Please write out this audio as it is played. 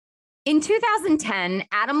In 2010,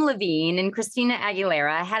 Adam Levine and Christina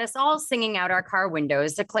Aguilera had us all singing out our car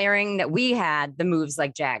windows, declaring that we had the moves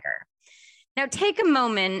like Jagger. Now, take a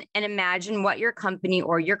moment and imagine what your company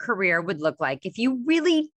or your career would look like if you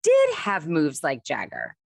really did have moves like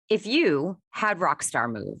Jagger, if you had rock star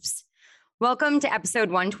moves. Welcome to episode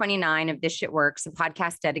 129 of This Shit Works, a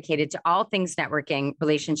podcast dedicated to all things networking,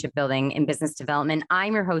 relationship building, and business development.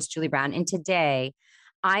 I'm your host, Julie Brown, and today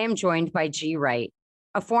I am joined by G Wright,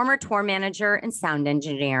 a former tour manager and sound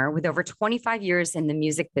engineer with over 25 years in the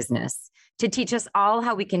music business, to teach us all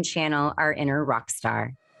how we can channel our inner rock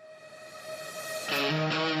star.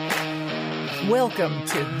 Welcome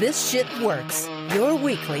to This Shit Works, your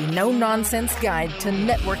weekly no-nonsense guide to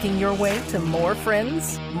networking your way to more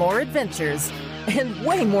friends, more adventures, and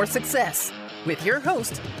way more success. With your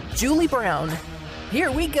host, Julie Brown.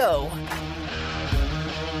 Here we go.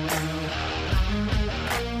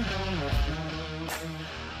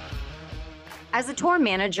 As a tour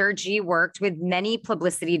manager, G worked with many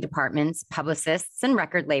publicity departments, publicists, and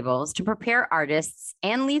record labels to prepare artists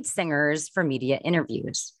and lead singers for media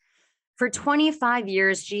interviews. For 25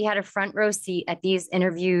 years, G had a front row seat at these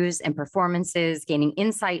interviews and performances, gaining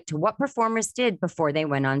insight to what performers did before they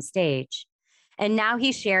went on stage. And now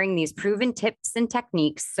he's sharing these proven tips and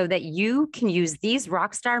techniques so that you can use these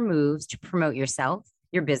rock star moves to promote yourself,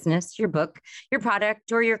 your business, your book, your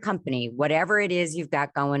product, or your company, whatever it is you've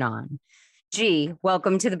got going on. G,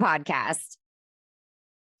 welcome to the podcast.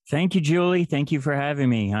 Thank you, Julie. Thank you for having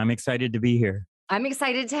me. I'm excited to be here. I'm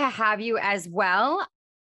excited to have you as well.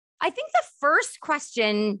 I think the first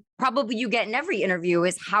question probably you get in every interview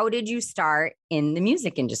is, how did you start in the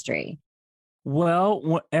music industry?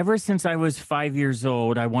 Well, ever since I was 5 years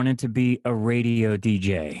old, I wanted to be a radio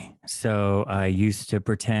DJ. So I used to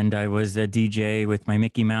pretend I was a DJ with my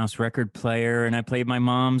Mickey Mouse record player, and I played my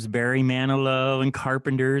mom's Barry Manilow and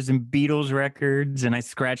Carpenters and Beatles records, and I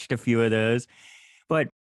scratched a few of those. But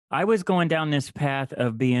I was going down this path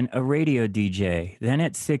of being a radio DJ. Then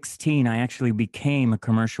at 16, I actually became a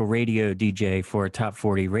commercial radio DJ for a top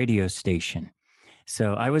 40 radio station.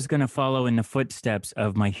 So I was going to follow in the footsteps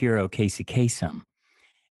of my hero, Casey Kasem.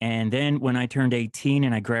 And then when I turned 18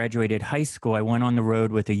 and I graduated high school, I went on the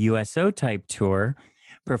road with a USO type tour,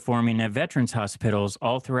 performing at veterans hospitals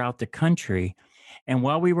all throughout the country. And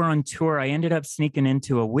while we were on tour, I ended up sneaking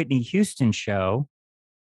into a Whitney Houston show,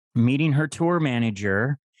 meeting her tour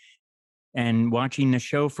manager, and watching the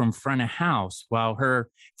show from front of house while her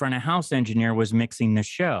front of house engineer was mixing the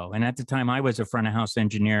show. And at the time, I was a front of house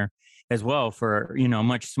engineer as well for, a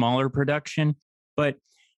much smaller production. But,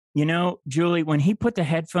 Julie, when he put the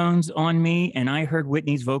headphones on me and I heard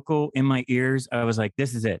Whitney's vocal in my ears, I was like,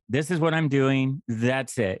 this is it. This is what I'm doing.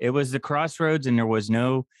 That's it. It was the crossroads and there was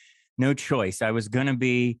no choice. I was going to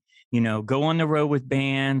be, go on the road with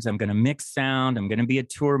bands. I'm going to mix sound. I'm going to be a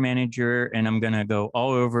tour manager and I'm going to go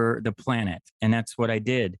all over the planet. And that's what I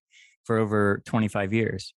did for over 25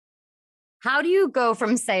 years. How do you go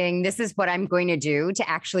from saying this is what I'm going to do to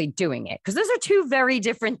actually doing it? Because those are two very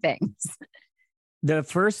different things. The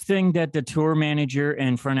first thing that the tour manager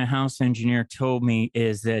and front of house engineer told me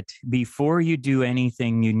is that before you do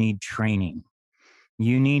anything, you need training.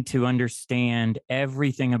 You need to understand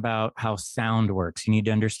everything about how sound works. You need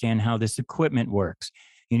to understand how this equipment works.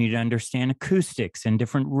 You need to understand acoustics and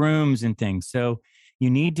different rooms and things. So you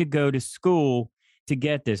need to go to school to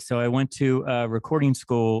get this. So I went to a recording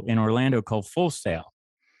school in Orlando called Full Sail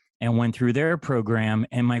and went through their program.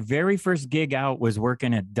 And my very first gig out was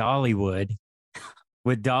working at Dollywood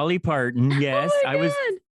with Dolly Parton. Yes,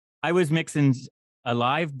 I was mixing a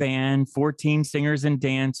live band, 14 singers and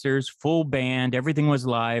dancers, full band. Everything was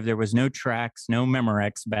live. There was no tracks, no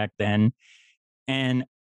Memorex back then. And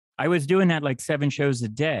I was doing that like 7 shows a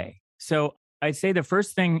day. So I'd say the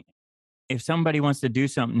first thing, if somebody wants to do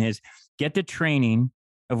something, is get the training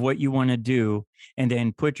of what you want to do and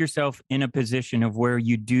then put yourself in a position of where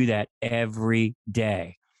you do that every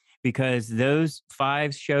day. Because those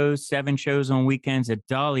 5 shows, 7 shows on weekends at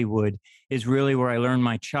Dollywood is really where I learned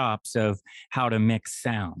my chops of how to mix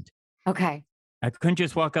sound. Okay. I couldn't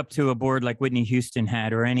just walk up to a board like Whitney Houston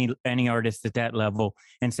had or any artist at that level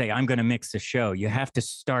and say, I'm going to mix a show. You have to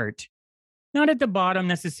start, not at the bottom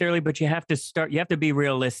necessarily, but you have to start. You have to be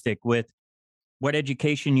realistic with what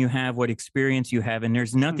education you have, what experience you have. And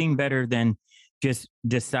there's nothing better than just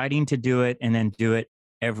deciding to do it and then do it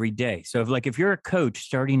every day. So if you're a coach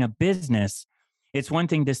starting a business, it's one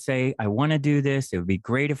thing to say, I want to do this. It would be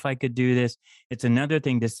great if I could do this. It's another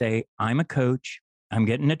thing to say, I'm a coach. I'm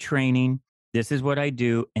getting the training. This is what I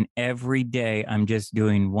do. And every day I'm just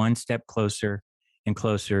doing one step closer and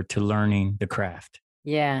closer to learning the craft.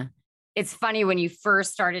 Yeah. It's funny when you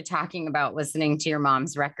first started talking about listening to your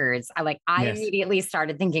mom's records. I Yes. immediately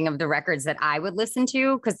started thinking of the records that I would listen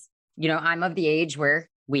to because, I'm of the age where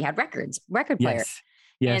we had record players. Yes.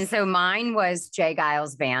 And Yes. so mine was Jay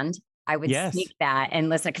Giles Band. I would Yes. sneak that and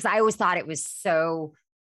listen because I always thought it was so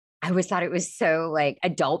like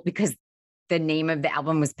adult because the name of the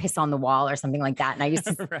album was Piss on the Wall or something like that. And I used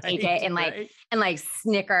to take it and like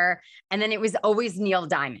snicker. And then it was always Neil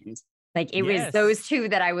Diamond. Like it was Yes. those two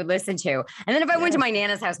that I would listen to. And then if I went to Yes. my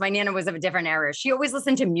Nana's house, my Nana was of a different era. She always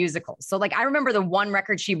listened to musicals. So like I remember the one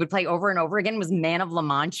record she would play over and over again was Man of La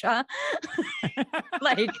Mancha.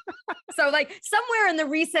 So somewhere in the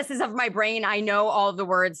recesses of my brain, I know all the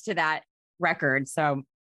words to that record. So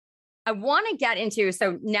I want to get into,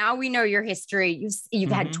 so now we know your history.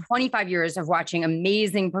 You've had 25 years of watching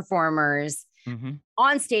amazing performers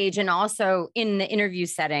on stage and also in the interview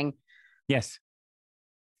setting. Yes.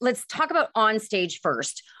 Let's talk about on stage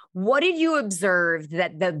first. What did you observe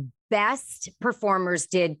that the best performers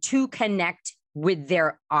did to connect with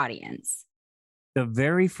their audience? The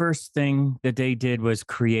very first thing that they did was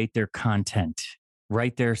create their content,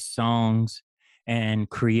 write their songs, and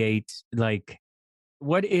create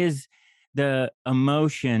what is the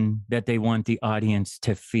emotion that they want the audience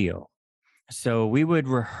to feel. So we would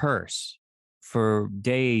rehearse for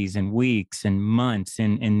days and weeks and months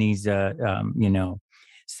in these,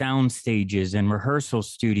 sound stages and rehearsal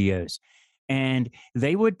studios. And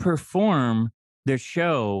they would perform the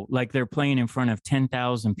show like they're playing in front of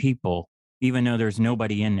 10,000 people, even though there's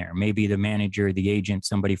nobody in there. Maybe the manager, the agent,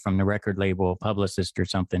 somebody from the record label, a publicist or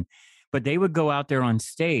something. But they would go out there on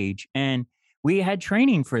stage and we had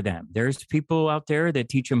training for them. There's people out there that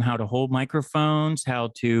teach them how to hold microphones,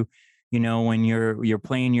 how to, when you're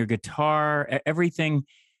playing your guitar, everything.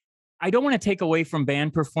 I don't want to take away from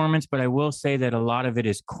band performance, but I will say that a lot of it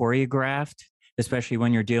is choreographed, especially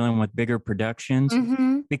when you're dealing with bigger productions,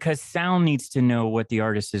 because sound needs to know what the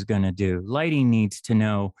artist is going to do. Lighting needs to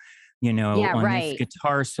know, this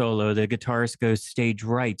guitar solo, the guitarist goes stage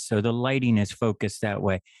right. So the lighting is focused that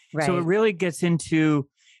way. Right. So it really gets into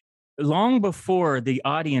long before the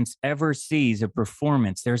audience ever sees a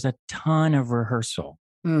performance, there's a ton of rehearsal.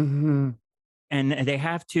 And they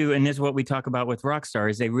have to, and this is what we talk about with rock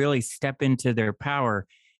stars, they really step into their power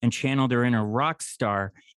and channel their inner rock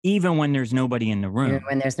star, even when there's nobody in the room. Even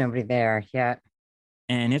when there's nobody there, yeah.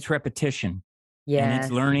 And it's repetition. Yeah. And it's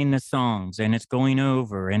learning the songs and it's going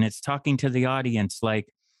over and it's talking to the audience.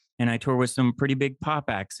 And I tour with some pretty big pop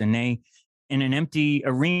acts and they, in an empty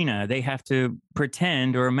arena, they have to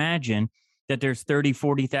pretend or imagine that there's 30,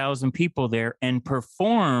 40,000 people there and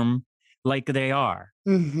perform like they are.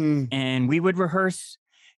 And we would rehearse,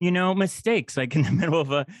 mistakes. Like in the middle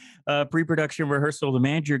of a pre-production rehearsal, the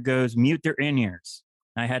manager goes, mute their in-ears.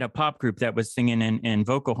 I had a pop group that was singing in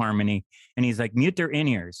vocal harmony, and he's like, mute their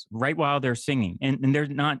in-ears right while they're singing. And there's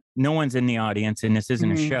no one's in the audience, and this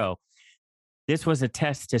isn't a show. This was a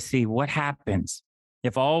test to see what happens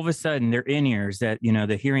if all of a sudden their in-ears, that,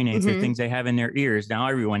 the hearing aids are things they have in their ears. Now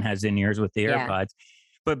everyone has in-ears with the AirPods.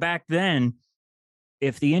 But back then,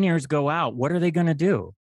 if the in-ears go out, what are they going to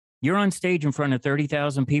do? You're on stage in front of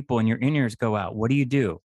 30,000 people and your in-ears go out. What do you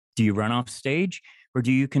do? Do you run off stage or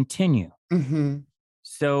do you continue?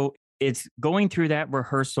 So it's going through that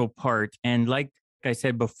rehearsal part. And like I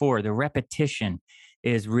said before, the repetition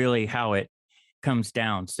is really how it comes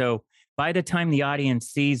down. So by the time the audience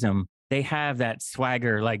sees them, they have that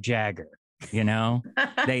swagger like Jagger,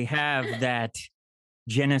 they have that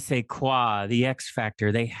je ne sais quoi, the X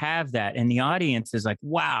factor. They have that. And the audience is like,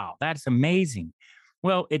 wow, that's amazing.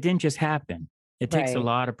 Well, it didn't just happen. It takes a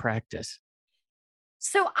lot of practice.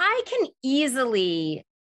 So I can easily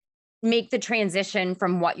make the transition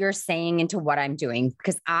from what you're saying into what I'm doing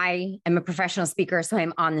because I am a professional speaker. So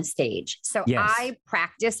I'm on the stage. So I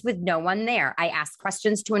practice with no one there. I ask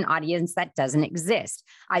questions to an audience that doesn't exist.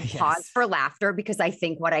 I pause for laughter because I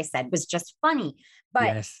think what I said was just funny.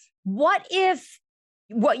 But what if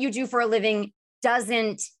what you do for a living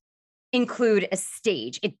doesn't include a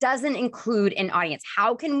stage? It doesn't include an audience.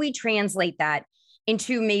 How can we translate that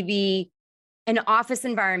into maybe an office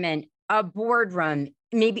environment, a boardroom,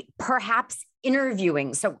 maybe perhaps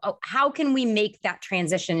interviewing? So how can we make that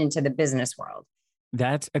transition into the business world?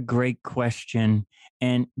 That's a great question.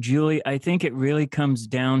 And Julie, I think it really comes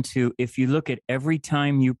down to, if you look at every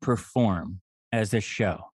time you perform as a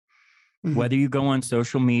show, whether you go on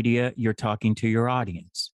social media, you're talking to your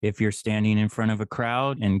audience. If you're standing in front of a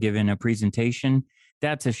crowd and giving a presentation,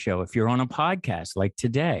 that's a show. If you're on a podcast like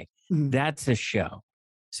today, that's a show.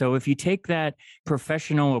 So if you take that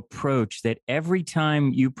professional approach that every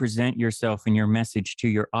time you present yourself and your message to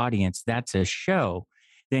your audience, that's a show,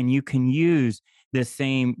 then you can use the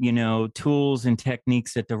same, tools and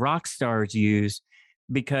techniques that the rock stars use.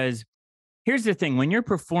 Because here's the thing, when you're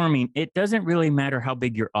performing, it doesn't really matter how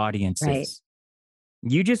big your audience Right. is.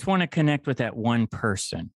 You just want to connect with that one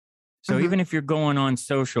person. So even if you're going on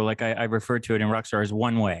social, like I refer to it in Rockstar as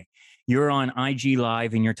one way, you're on IG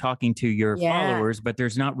Live and you're talking to your followers, but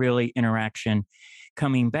there's not really interaction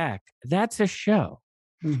coming back. That's a show.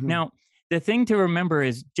 Now, the thing to remember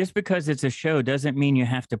is just because it's a show doesn't mean you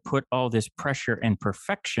have to put all this pressure and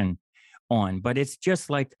perfection on, but it's just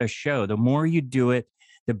like a show. The more you do it,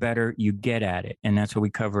 the better you get at it. And that's what we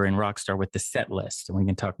cover in Rockstar with the set list. And we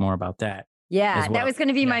can talk more about that. Yeah, well. that was going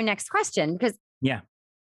to be my next question, because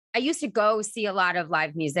I used to go see a lot of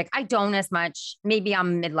live music. I don't as much. Maybe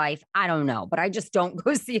I'm midlife. I don't know, but I just don't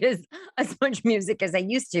go see as much music as I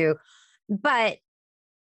used to. But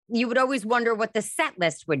you would always wonder what the set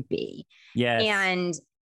list would be. Yes. And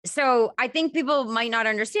so I think people might not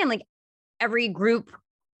understand, like every group,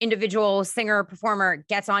 individual singer, performer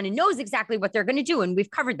gets on and knows exactly what they're going to do. And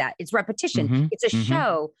we've covered that. It's repetition. It's a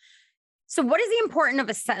show. So what is the importance of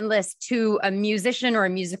a set list to a musician or a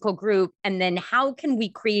musical group? And then how can we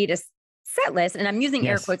create a set list? And I'm using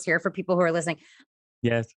air quotes here for people who are listening.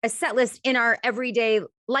 Yes. A set list in our everyday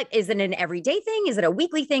life. Is it an everyday thing? Is it a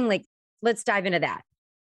weekly thing? Like, let's dive into that.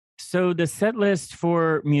 So the set list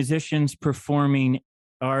for musicians performing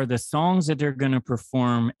are the songs that they're going to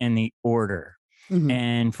perform in the order.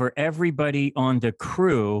 And for everybody on the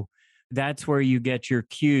crew, that's where you get your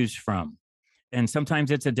cues from. And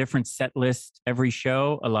sometimes it's a different set list every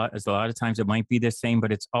show. A lot of times it might be the same,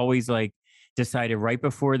 but it's always like decided right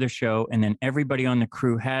before the show. And then everybody on the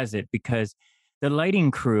crew has it because the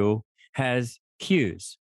lighting crew has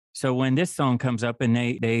cues. So when this song comes up and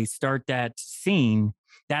they start that scene,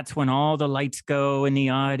 that's when all the lights go in the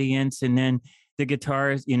audience. And then the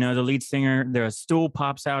guitarist, the lead singer, the stool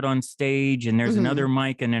pops out on stage and there's another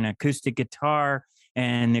mic and an acoustic guitar.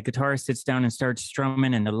 And the guitarist sits down and starts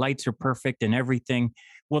strumming and the lights are perfect and everything.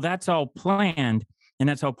 Well, that's all planned and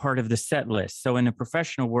that's all part of the set list. So in the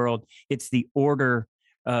professional world, it's the order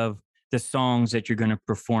of the songs that you're going to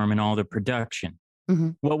perform and all the production.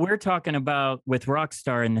 What we're talking about with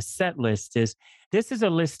Rockstar in the set list is this is a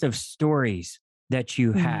list of stories that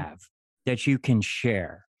you have that you can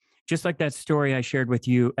share. Just like that story I shared with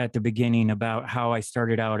you at the beginning about how I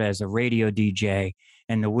started out as a radio DJ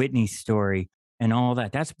and the Whitney story. And all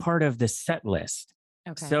that. That's part of the set list.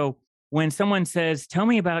 Okay. So when someone says, tell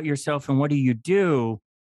me about yourself and what do you do?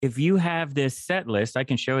 If you have this set list, I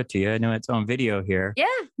can show it to you. I know it's on video here. Yeah.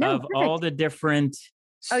 No, of all the different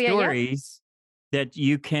stories that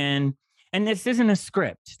you can, and this isn't a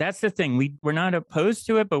script. That's the thing. We're not opposed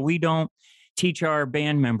to it, but we don't teach our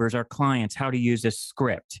band members, our clients, how to use a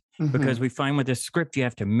script. Because we find with a script, you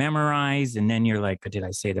have to memorize and then you're like, did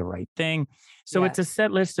I say the right thing? So it's a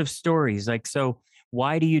set list of stories. Like, so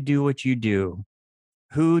why do you do what you do?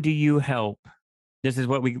 Who do you help? This is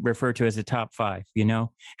what we refer to as the top 5,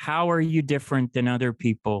 How are you different than other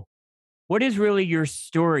people? What is really your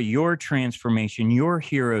story, your transformation, your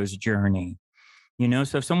hero's journey?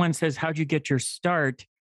 So if someone says, how'd you get your start?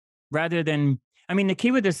 Rather than, the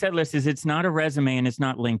key with the set list is it's not a resume and it's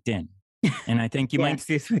not LinkedIn. And I think you might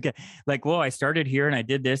see this like, whoa, I started here and I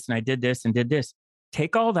did this and I did this and did this.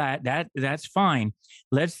 Take all that's fine.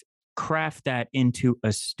 Let's craft that into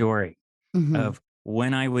a story of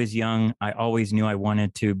when I was young, I always knew I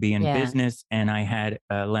wanted to be in business and I had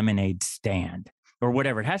a lemonade stand or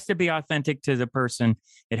whatever. It has to be authentic to the person.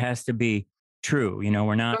 It has to be true.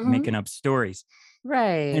 We're not making up stories.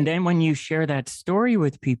 Right. And then when you share that story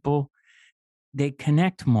with people, they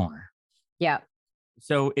connect more. Yeah.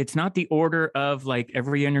 So it's not the order of like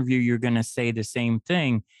every interview you're going to say the same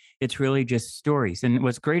thing. It's really just stories. And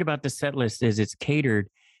what's great about the set list is it's catered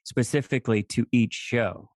specifically to each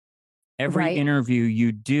show. Every interview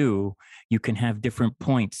you do, you can have different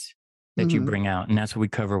points that you bring out. And that's what we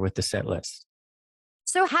cover with the set list.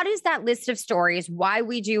 So how does that list of stories, why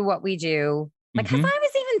we do what we do, like, because I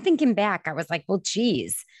was even thinking back, I was like, well,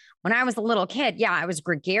 geez, when I was a little kid, I was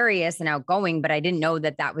gregarious and outgoing, but I didn't know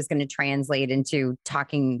that was going to translate into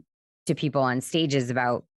talking to people on stages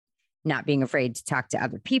about not being afraid to talk to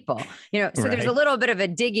other people, so there's a little bit of a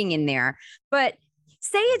digging in there, but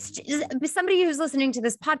say it's somebody who's listening to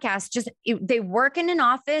this podcast, they work in an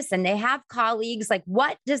office and they have colleagues. Like,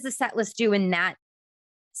 what does the set list do in that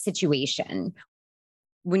situation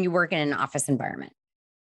when you work in an office environment?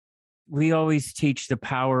 We always teach the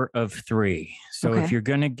power of 3. So if you're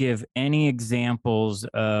going to give any examples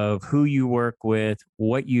of who you work with,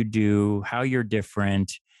 what you do, how you're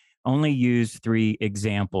different, only use 3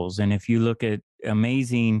 examples. And if you look at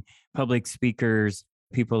amazing public speakers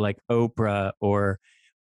people like Oprah or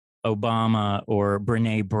Obama or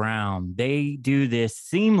Brene Brown, they do this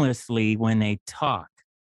seamlessly when they talk.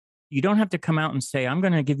 You don't have to come out and say, I'm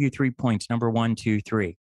going to give you 3 points, number 1, 2,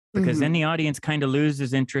 3, because then the audience kind of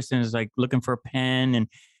loses interest and is like looking for a pen. And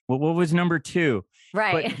what was number 2?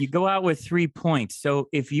 Right. But you go out with 3 points. So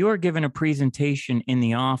if you're given a presentation in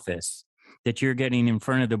the office that you're getting in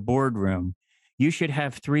front of the boardroom, you should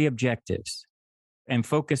have 3 objectives and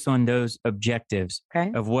focus on those objectives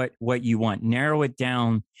of what you want. Narrow it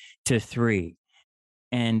down to 3.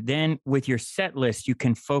 And then with your set list, you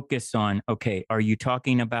can focus on, okay, are you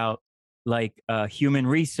talking about like human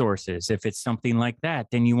resources? If it's something like that,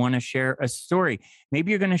 then you want to share a story.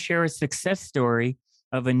 Maybe you're going to share a success story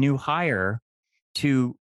of a new hire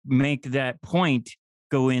to make that point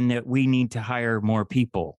go in that we need to hire more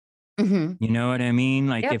people. You know what I mean?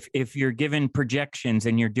 Like if you're given projections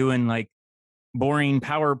and you're doing like boring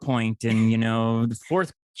PowerPoint and, you know, the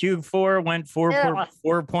fourth Q4 went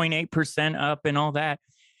 4.8% up and all that.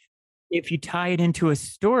 If you tie it into a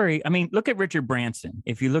story, I mean, look at Richard Branson.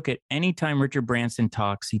 If you look at any time Richard Branson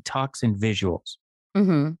talks, he talks in visuals.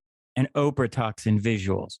 And Oprah talks in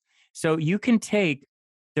visuals. So you can take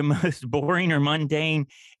the most boring or mundane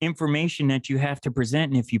information that you have to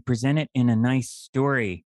present, and if you present it in a nice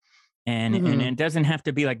story, and it doesn't have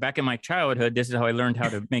to be like back in my childhood, this is how I learned how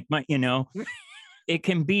to make money, you know, it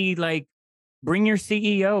can be like, bring your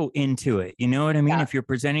CEO into it. You know what I mean? If you're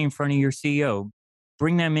presenting in front of your CEO,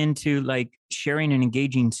 bring them into like sharing an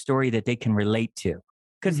engaging story that they can relate to.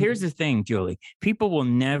 Because here's the thing, Julie, people will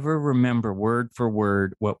never remember word for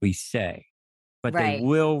word what we say, but they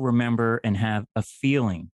will remember and have a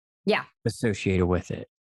feeling associated with it.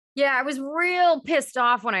 Yeah, I was real pissed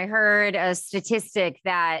off when I heard a statistic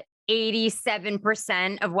that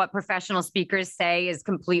 87% of what professional speakers say is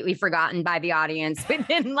completely forgotten by the audience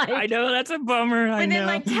within like, I know, that's a bummer. Within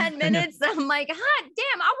like 10 minutes, I'm like, hot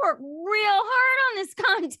damn, I work real hard on this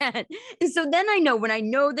content. And so then I know when I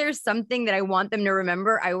know there's something that I want them to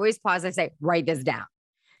remember, I always pause. I say, write this down.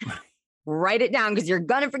 Write it down because you're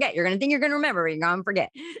going to forget. You're going to think you're going to remember, but you're going to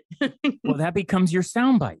forget. Well, that becomes your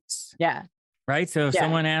sound bites. Yeah. Right. So if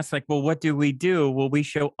someone asks like, well, what do? Well, we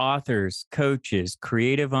show authors, coaches,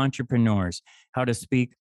 creative entrepreneurs how to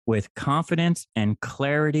speak with confidence and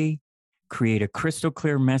clarity, create a crystal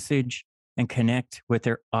clear message, and connect with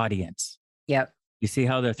their audience. Yep. You see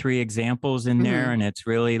how the 3 examples in there, and it's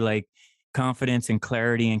really like confidence and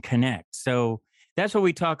clarity and connect. So that's what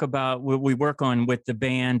we talk about, what we work on with the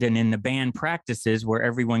band and in the band practices where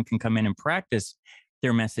everyone can come in and practice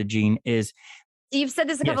their messaging is. You've said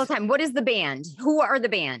this a couple of times. What is the band? Who are the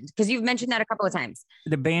band? Because you've mentioned that a couple of times.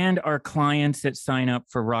 The band are clients that sign up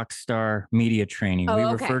for Rockstar Media Training. We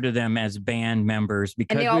refer to them as band members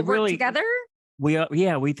because and they all work together?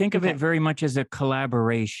 We think of it very much as a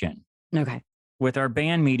collaboration. Okay. With our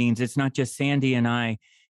band meetings, it's not just Sandy and I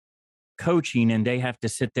coaching and they have to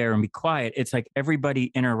sit there and be quiet. It's like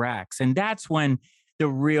everybody interacts. And that's when the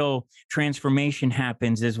real transformation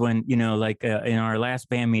happens is when, you know, like in our last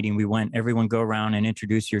band meeting, we went, everyone go around and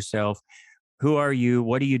introduce yourself. Who are you?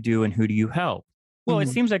 What do you do? And who do you help? Well, it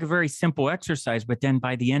seems like a very simple exercise, but then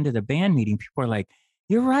by the end of the band meeting, people are like,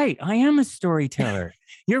 you're right. I am a storyteller.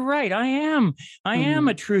 You're right. I am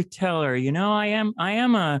a truth teller. You know, I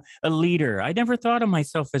am a leader. I never thought of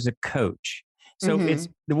myself as a coach. So it's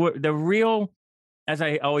the real, as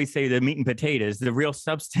I always say, the meat and potatoes, the real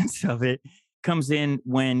substance of it comes in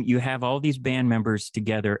when you have all these band members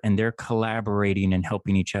together and they're collaborating and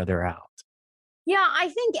helping each other out. Yeah, I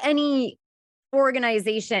think any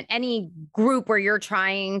organization, any group where you're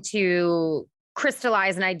trying to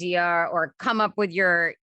crystallize an idea or come up with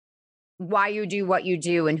your why you do what you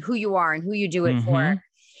do and who you are and who you do it for,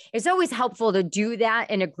 it's always helpful to do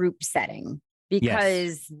that in a group setting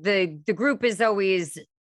because the group is always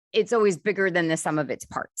bigger than the sum of its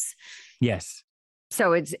parts. Yes.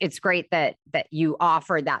 So it's great that you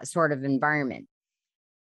offer that sort of environment.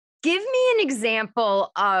 Give me an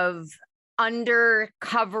example of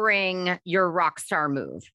undercovering your rock star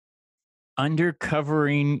move.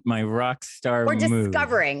 Undercovering my rock star or move.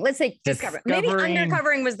 Discovering. Let's say discovering. Maybe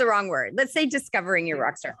undercovering was the wrong word. Let's say discovering your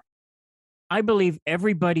rock star. I believe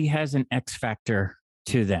everybody has an X factor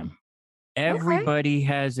to them. Everybody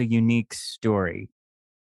has a unique story.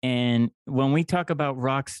 And when we talk about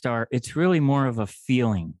rock star, it's really more of a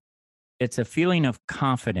feeling. It's a feeling of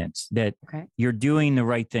confidence that you're doing the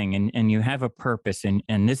right thing and you have a purpose.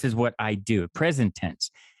 And this is what I do. Present tense.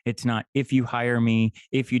 It's not if you hire me,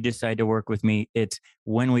 if you decide to work with me. It's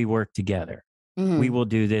when we work together. We will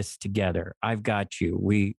do this together. I've got you.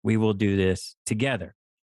 We will do this together.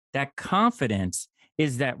 That confidence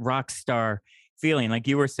is that rock star feeling, like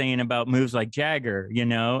you were saying about moves like Jagger,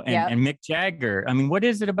 and Mick Jagger. I mean, what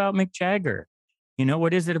is it about Mick Jagger?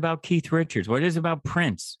 What is it about Keith Richards? What is it about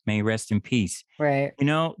Prince? May he rest in peace. Right.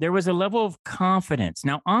 There was a level of confidence.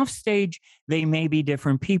 Now, off stage, they may be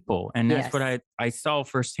different people. And that's what I saw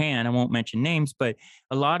firsthand. I won't mention names, but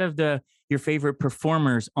a lot of your favorite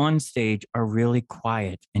performers on stage are really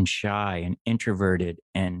quiet and shy and introverted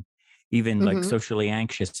and even like socially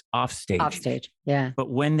anxious off stage. Off stage, yeah.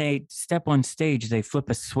 But when they step on stage, they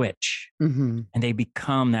flip a switch and they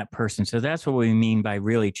become that person. So that's what we mean by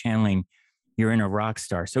really channeling your inner rock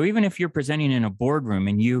star. So even if you're presenting in a boardroom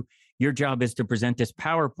and your job is to present this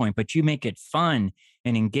PowerPoint, but you make it fun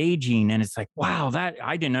and engaging, and it's like, wow, that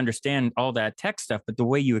I didn't understand all that tech stuff, but the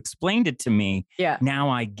way you explained it to me, now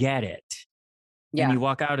I get it. Yeah. And you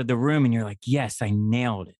walk out of the room and you're like, yes, I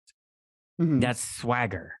nailed it. That's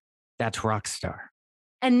swagger. That's rock star.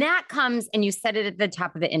 And that comes, and you said it at the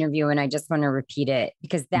top of the interview, and I just want to repeat it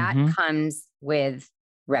because that comes with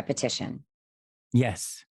repetition.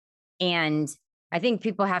 Yes. And I think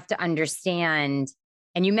people have to understand,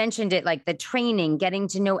 and you mentioned it, like the training, getting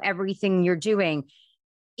to know everything you're doing.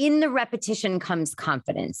 In the repetition comes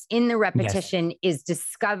confidence. In the repetition is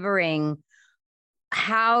discovering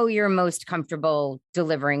how you're most comfortable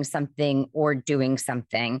delivering something or doing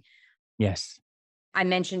something. Yes.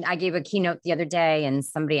 I gave a keynote the other day, and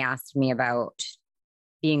somebody asked me about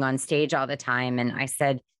being on stage all the time. And I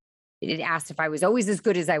said, it asked if I was always as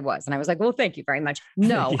good as I was. And I was like, well, thank you very much.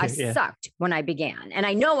 No, I sucked when I began. And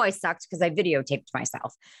I know I sucked because I videotaped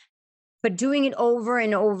myself. But doing it over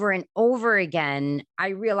and over and over again, I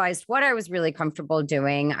realized what I was really comfortable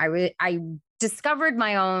doing. I discovered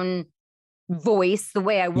my own voice, the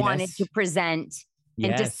way I wanted to present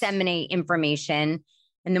and disseminate information.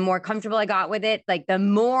 And the more comfortable I got with it, like the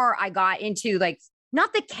more I got into like,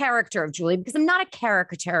 not the character of Julie, because I'm not a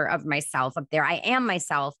caricature of myself up there. I am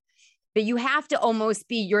myself, but you have to almost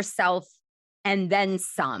be yourself and then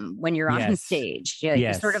some when you're on stage.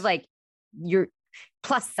 You're sort of like you're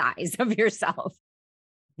plus size of yourself.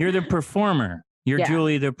 You're the performer. You're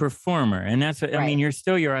Julie, the performer. And that's what, I mean, you're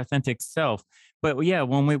still your authentic self. But yeah,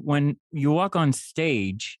 when you walk on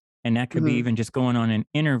stage, and that could be even just going on an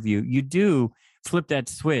interview, you do flip that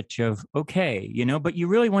switch of, okay, but you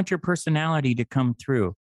really want your personality to come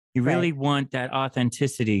through. You really want that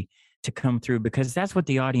authenticity to come through because that's what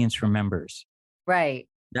the audience remembers. Right.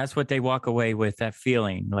 That's what they walk away with, that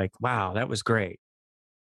feeling like, wow, that was great.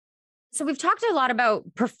 So we've talked a lot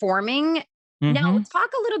about performing. Now talk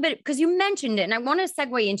a little bit, because you mentioned it and I want to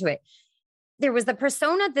segue into it. There was the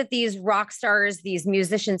persona that these rock stars, these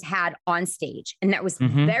musicians had on stage, and that was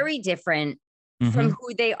very different from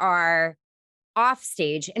who they are off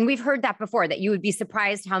stage. And we've heard that before, that you would be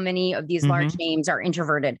surprised how many of these large names are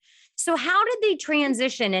introverted. So how did they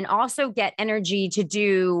transition and also get energy to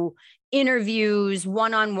do interviews,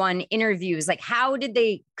 one-on-one interviews? Like how did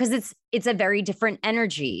they, because it's a very different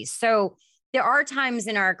energy. So there are times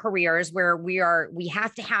in our careers where we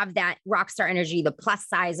have to have that rock star energy, the plus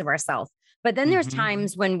size of ourselves. But then there's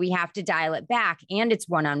times when we have to dial it back and it's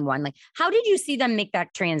one-on-one. Like, how did you see them make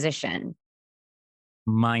that transition?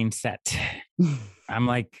 Mindset. I'm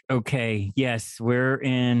like, okay, yes, we're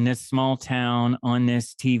in this small town on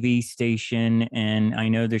this TV station. And I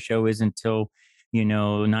know the show isn't till,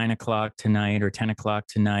 9:00 tonight or 10:00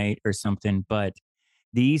 tonight or something. But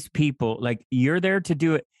these people, like, you're there to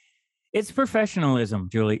do it. It's professionalism,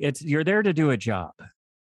 Julie. You're there to do a job.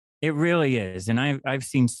 It really is. And I've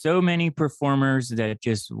seen so many performers that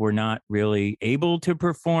just were not really able to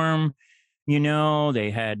perform.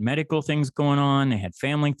 They had medical things going on. They had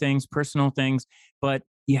family things, personal things, but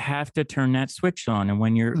you have to turn that switch on. And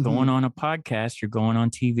when you're going on a podcast, you're going on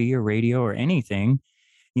TV or radio or anything,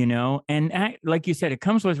 and like you said, it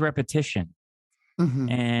comes with repetition.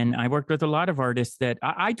 And I worked with a lot of artists that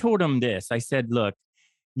I told them this. I said, look,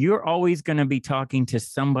 you're always going to be talking to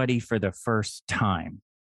somebody for the first time.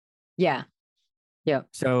 Yeah. Yeah.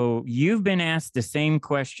 So you've been asked the same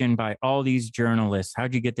question by all these journalists.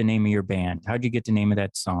 How'd you get the name of your band? How'd you get the name of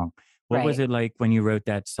that song? What was it like when you wrote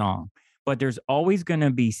that song? But there's always going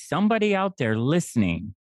to be somebody out there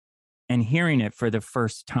listening and hearing it for the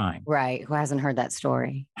first time. Right. Who hasn't heard that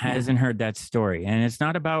story? Hasn't heard that story. And it's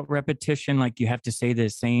not about repetition. Like you have to say the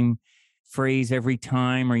same phrase every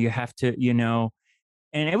time, or you have to,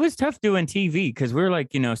 and it was tough doing TV because we're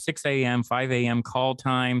like, 6 a.m., 5 a.m. call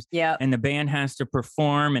times. Yeah. And the band has to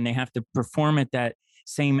perform, and they have to perform at that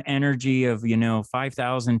same energy of,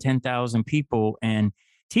 5,000, 10,000 people. And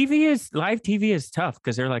live TV is tough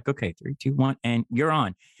because they're like, okay, 3, 2, 1, and you're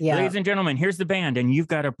on. Yeah. Ladies and gentlemen, here's the band. And you've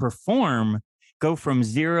got to perform, go from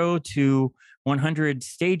 0 to 100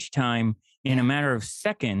 stage time in a matter of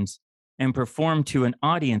seconds and perform to an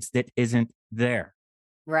audience that isn't there.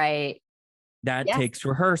 Right. That Yes. takes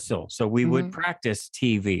rehearsal. So we would practice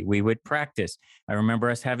TV. We would practice. I remember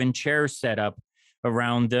us having chairs set up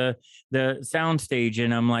around the sound stage,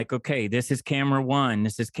 and I'm like, okay, this is camera 1,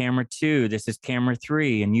 this is camera 2, this is camera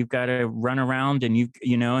 3, and you've got to run around, and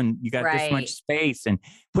and you got this much space, and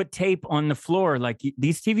put tape on the floor. Like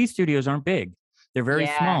these TV studios aren't big; they're very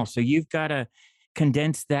small, so you've got to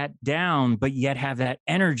condense that down, but yet have that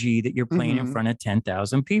energy that you're playing in front of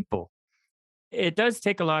 10,000 people. It does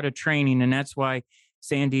take a lot of training, and that's why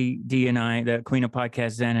Sandy D and I, the Queen of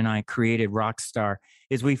Podcast Zen, and I created Rockstar,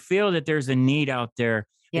 is we feel that there's a need out there.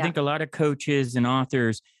 I think a lot of coaches and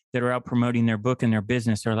authors that are out promoting their book and their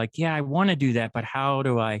business are like, yeah, I want to do that, but how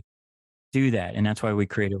do I do that? And that's why we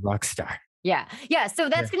created Rockstar. Yeah. Yeah. So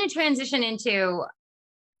that's going to transition into,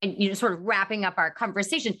 sort of wrapping up our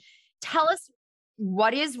conversation. Tell us,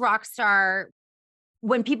 what is Rockstar?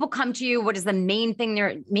 When people come to you, what is the main thing,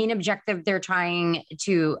 their main objective they're trying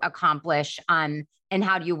to accomplish? And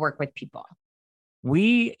how do you work with people?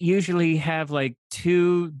 We usually have like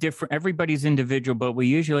two different, everybody's individual, but we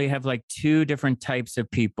usually have like two different types of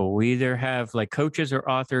people. We either have like coaches or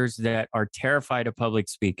authors that are terrified of public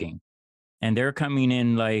speaking, and they're coming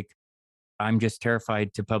in like, I'm just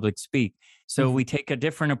terrified to public speak. So we take a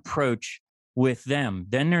different approach with them.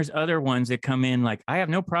 Then there's other ones that come in like, I have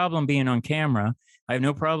no problem being on camera. I have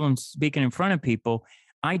no problem speaking in front of people.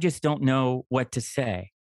 I just don't know what to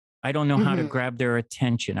say. I don't know how to grab their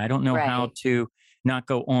attention. I don't know how to not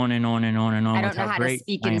go on and on and on and on. I don't know how to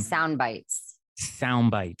speak in sound bites.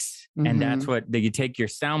 Sound bites. And that's what you take your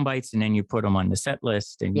sound bites and then you put them on the set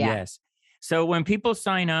list. And so when people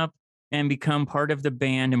sign up and become part of the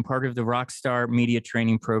band and part of the Rockstar Media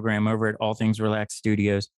Training Program over at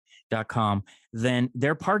allthingsrelaxstudios.com, then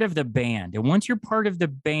they're part of the band. And once you're part of the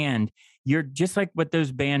band, you're just like what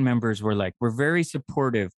those band members were like. We're very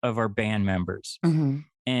supportive of our band members.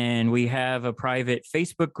 And we have a private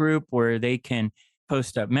Facebook group where they can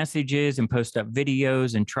post up messages and post up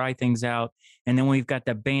videos and try things out. And then we've got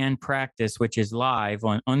the band practice, which is live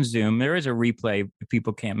on Zoom. There is a replay if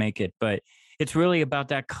people can't make it, but it's really about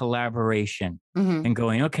that collaboration and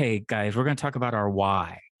going, okay, guys, we're going to talk about our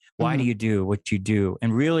why. Why do you do what you do?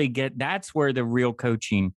 And really that's where the real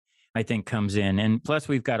coaching, I think, comes in. And plus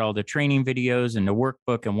we've got all the training videos and the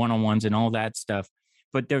workbook and one-on-ones and all that stuff.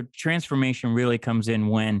 But the transformation really comes in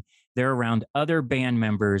when they're around other band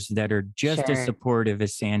members that are just as supportive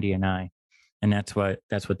as Sandy and I. And that's what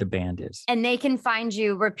the band is. And they can find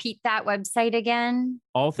you. Repeat that website again.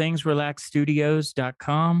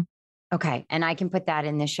 allthingsrelaxstudios.com. Okay. And I can put that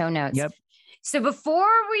in the show notes. Yep. So before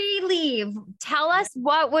we leave, tell us,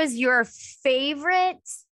 what was your favorite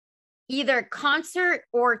either concert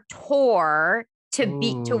or tour to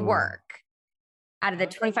beat to work out of the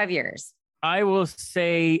 25 years? I will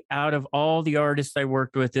say, out of all the artists I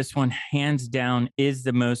worked with, this one hands down is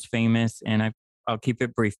the most famous. And I'll keep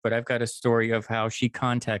it brief, but I've got a story of how she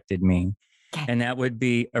contacted me. Okay. And that would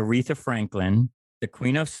be Aretha Franklin, the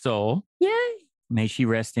Queen of Soul. Yay. May she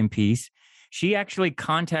rest in peace. She actually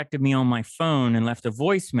contacted me on my phone and left a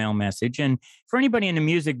voicemail message. And for anybody in the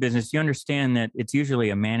music business, you understand that it's usually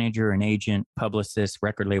a manager, an agent, publicist,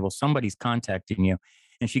 record label, somebody's contacting you.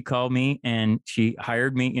 And she called me and she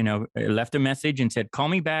hired me, left a message and said, call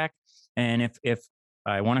me back. And if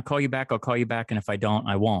I want to call you back, I'll call you back. And if I don't,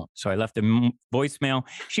 I won't. So I left a voicemail.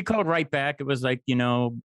 She called right back. It was like,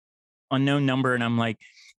 unknown number. And I'm like,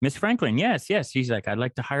 Miss Franklin, yes. She's like, I'd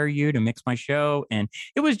like to hire you to mix my show. And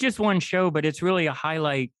it was just one show, but it's really a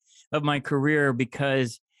highlight of my career,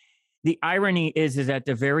 because the irony is that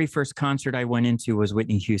the very first concert I went into was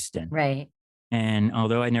Whitney Houston. Right. And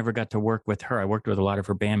although I never got to work with her, I worked with a lot of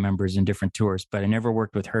her band members in different tours, but I never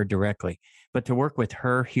worked with her directly. But to work with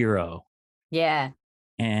her hero. Yeah.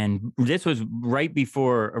 And this was right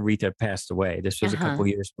before Aretha passed away. This was a couple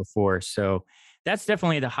years before. So that's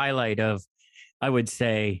definitely the highlight of, I would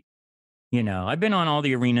say, I've been on all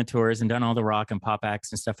the arena tours and done all the rock and pop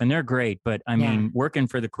acts and stuff, and they're great. But I mean, working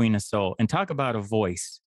for the Queen of Soul, and talk about a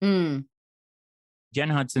voice. Jen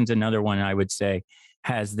Hudson's another one I would say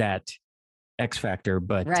has that X factor,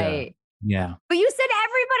 but yeah. But you said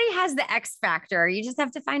everybody has the X factor. You just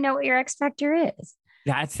have to find out what your X factor is.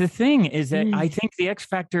 That's the thing, is that I think the X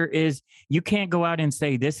factor is, you can't go out and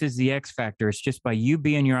say this is the X factor. It's just by you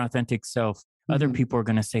being your authentic self. Other people are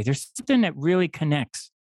going to say there's something that really connects.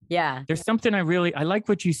 Yeah. There's something I like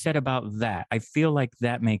what you said about that. I feel like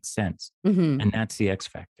that makes sense. And that's the X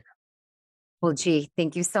factor. Well, gee,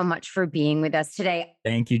 thank you so much for being with us today.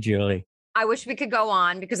 Thank you, Julie. I wish we could go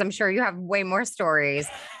on because I'm sure you have way more stories,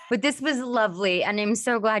 but this was lovely. And I'm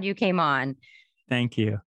so glad you came on. Thank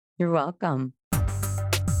you. You're welcome.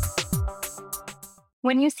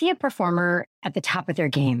 When you see a performer at the top of their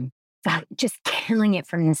game, just killing it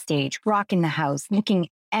from the stage, rocking the house, looking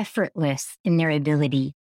effortless in their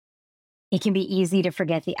ability, it can be easy to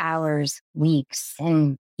forget the hours, weeks,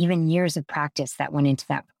 and even years of practice that went into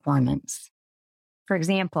that performance. For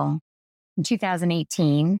example, in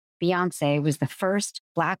 2018, Beyoncé was the first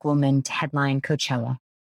Black woman to headline Coachella.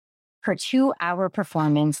 Her 2-hour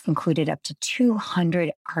performance included up to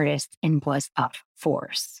 200 artists and was a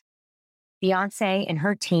force. Beyoncé and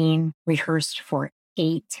her team rehearsed for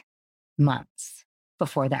 8 months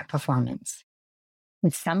before that performance,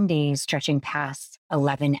 with some days stretching past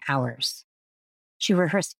 11 hours. She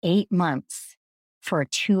rehearsed 8 months for a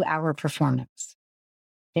 2-hour performance.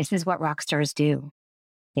 This is what rock stars do.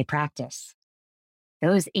 They practice.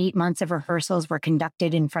 Those 8 months of rehearsals were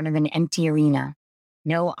conducted in front of an empty arena.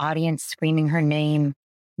 No audience screaming her name.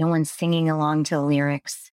 No one singing along to the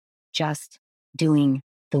lyrics. Just doing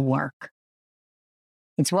the work.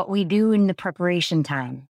 It's what we do in the preparation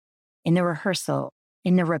time, in the rehearsal,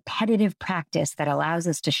 in the repetitive practice that allows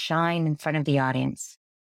us to shine in front of the audience,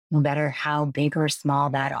 no matter how big or small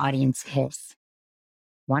that audience is.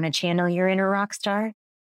 Want to channel your inner rock star?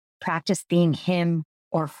 Practice being him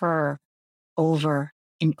or her over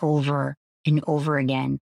and over and over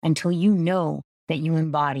again until you know that you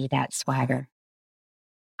embody that swagger.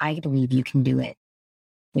 I believe you can do it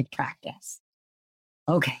with practice.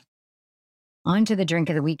 Okay, on to the drink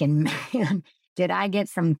of the week. And man, did I get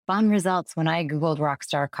some fun results when I Googled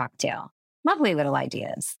Rockstar cocktail. Lovely little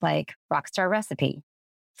ideas like Rockstar recipe,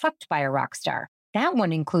 fucked by a rock star. That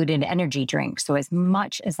one included energy drink. So as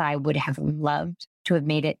much as I would have loved to have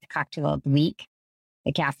made it the cocktail of the week,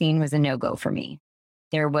 the caffeine was a no-go for me.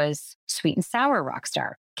 There was sweet and sour rock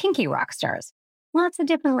star, kinky rock stars, lots of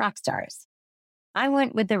different rock stars. I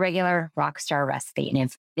went with the regular rock star recipe. And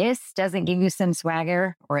if this doesn't give you some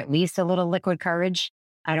swagger or at least a little liquid courage,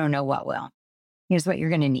 I don't know what will. Here's what you're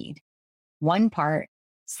going to need. 1 part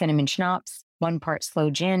cinnamon schnapps, 1 part sloe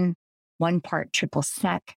gin, 1 part triple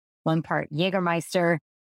sec, 1 part Jägermeister,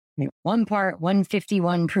 and 1 part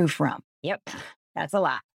 151 proof rum. Yep, that's a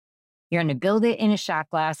lot. You're going to build it in a shot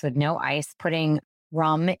glass with no ice, putting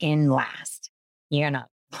rum in last. You're going to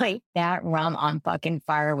light that rum on fucking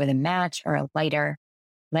fire with a match or a lighter,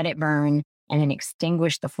 let it burn, and then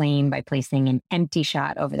extinguish the flame by placing an empty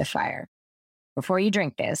shot over the fire. Before you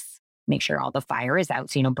drink this, make sure all the fire is out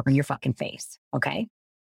so you don't burn your fucking face, okay?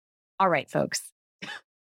 All right, folks.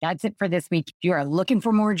 That's it for this week. If you are looking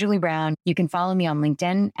for more Julie Brown, you can follow me on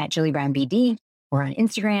LinkedIn at Julie Brown BD or on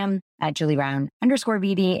Instagram at Julie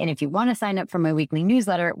Brown_BD. And if you want to sign up for my weekly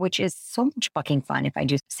newsletter, which is so much fucking fun if I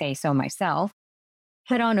do say so myself,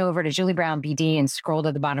 head on over to Julie Brown BD and scroll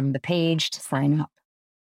to the bottom of the page to sign up.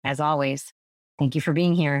 As always, thank you for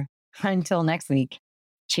being here. Until next week,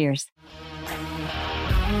 cheers.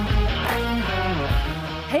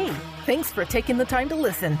 Hey, thanks for taking the time to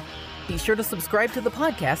listen. Be sure to subscribe to the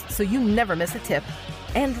podcast so you never miss a tip.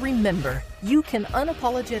 And remember, you can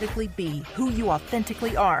unapologetically be who you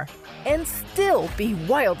authentically are and still be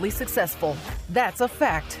wildly successful. That's a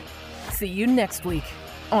fact. See you next week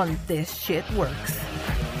on This Shit Works.